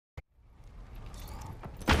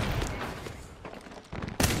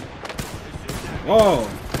Whoa.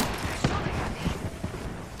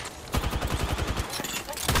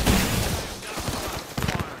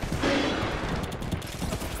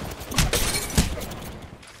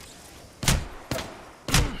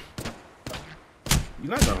 You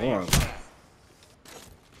guys are horrible.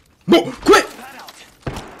 No, quit!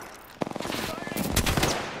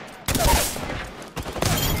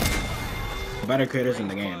 Better creators in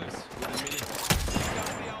the game. Nice.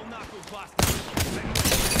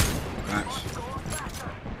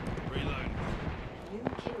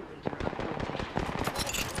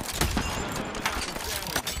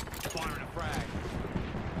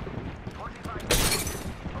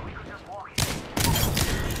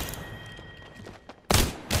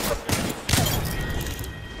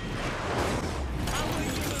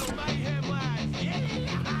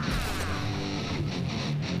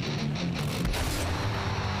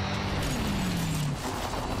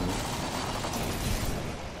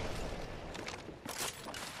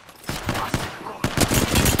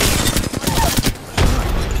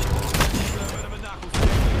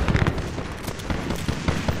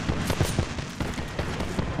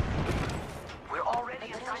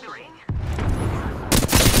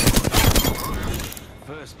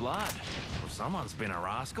 First blood. Well, someone's been a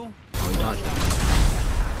rascal. Oh, God.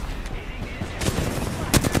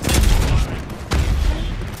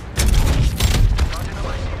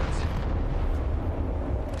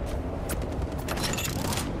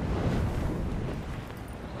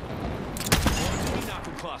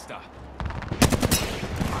 Knuckle cluster.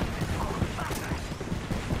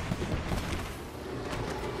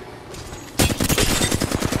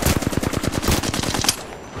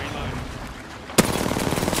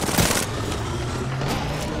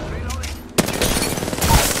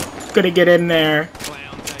 Gonna get in there.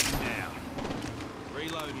 Clown taken down.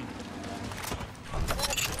 Reloading.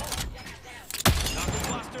 Knuckle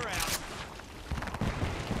cluster out.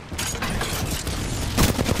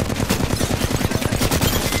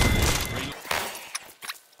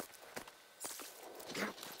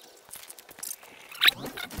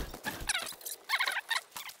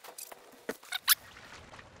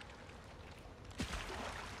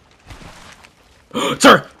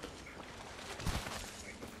 Sir!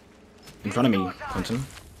 In front of me, Quentin.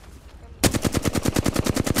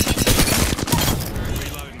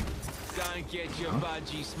 Reloading. Don't get your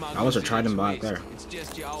budgie smugglers. I was a trident back there. It's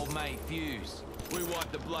just your old mate Fuse. We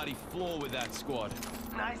wiped the bloody floor with that squad.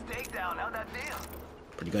 Nice takedown. How'd that feel?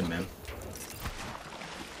 Pretty good, man.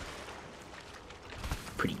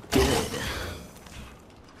 Pretty good.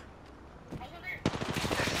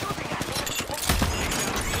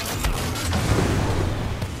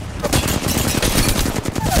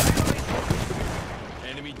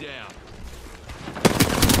 Enemy down.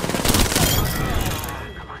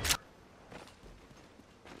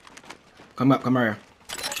 Come up, come here.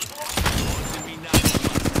 Enemy knuckle.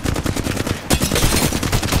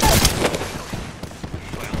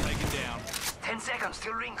 Well taken down. 10 seconds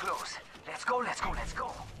till ring close. Let's go, let's go, let's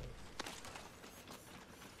go.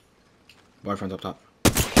 Boyfriend's up top.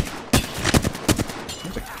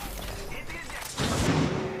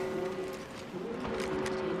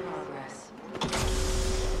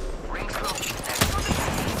 Ring close.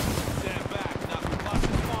 Stand back. Knuckle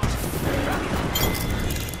cluster fire.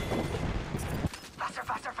 Faster,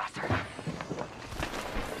 faster, faster.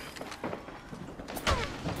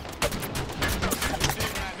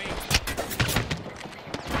 Shooting at me.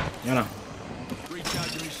 No, no.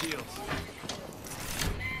 Recharging your shields.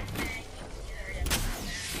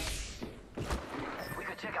 We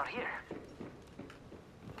could check out here.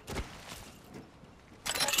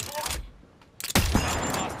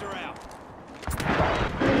 Cluster out.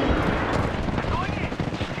 Going in.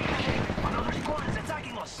 Another squad is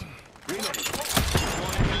attacking us. Reloading.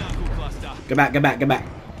 One enemy knuckle cluster. Get back, get back, get back.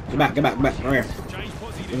 Get back, get back, get back. Right here. Change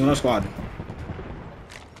posse. There's another squad.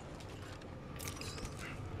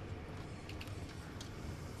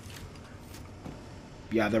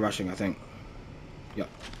 Yeah, they're rushing, I think. Yep.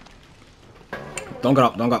 Don't get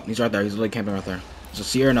up, don't go up. He's right there. He's literally camping right there. There's a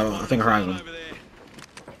Seer and I think a Horizon. Over there.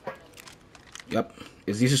 Yep.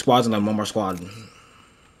 It's these two squads and then one more squad. They're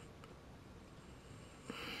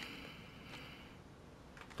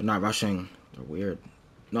not rushing. They're weird.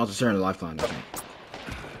 No, it's a Seer and a Lifeline, I think.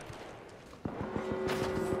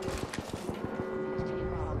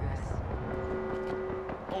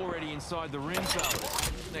 Already inside the ring,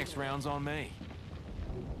 fellas. Next round's on me.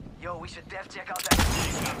 Yo, we should def check out that.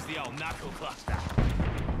 Here comes the old knuckle cluster.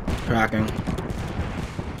 Tracking.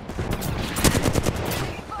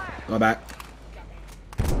 Go back.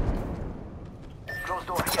 Close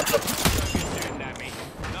door. Don't get shooting at me.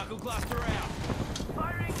 Knuckle cluster out.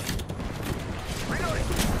 Firing.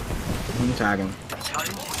 I'm tagging.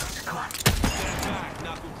 Charging shields. Come on. Get back.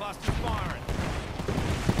 Knuckle cluster's firing.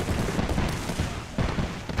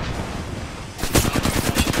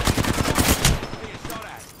 Being shot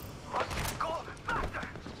at. Must go faster.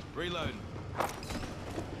 Reloading.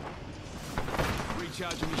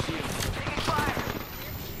 Recharging your shields. Taking fire.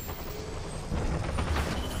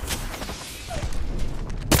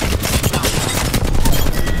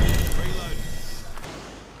 Reloading.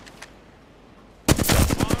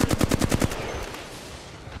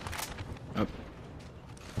 Up.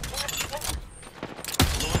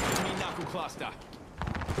 Launching me knuckle cluster.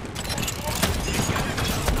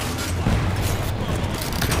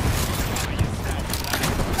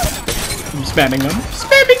 I'm spamming them.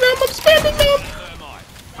 Spamming them. I'm spamming them.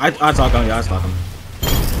 Thermite. I talk on you. I talk him.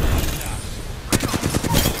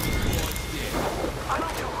 Final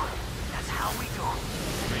two. That's how we do.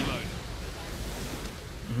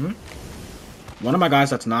 Reloading. One of my guys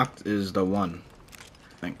that's knocked is the one.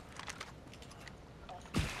 I think.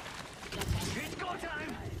 It's go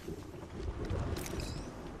time.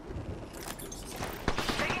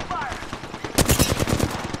 Taking fire.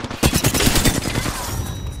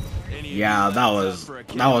 Any of Yeah, you that lads was up for a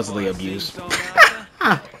that was kill the fight abuse. scene song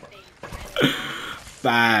after?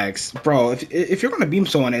 Facts, bro. If you're gonna beam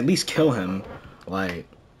someone, at least kill him. Like,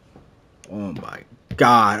 oh my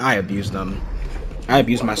god, I abused them. I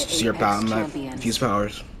abused my seer power, my fuse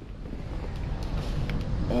powers.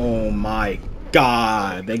 Oh my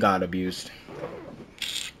god, they got abused.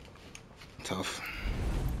 Tough.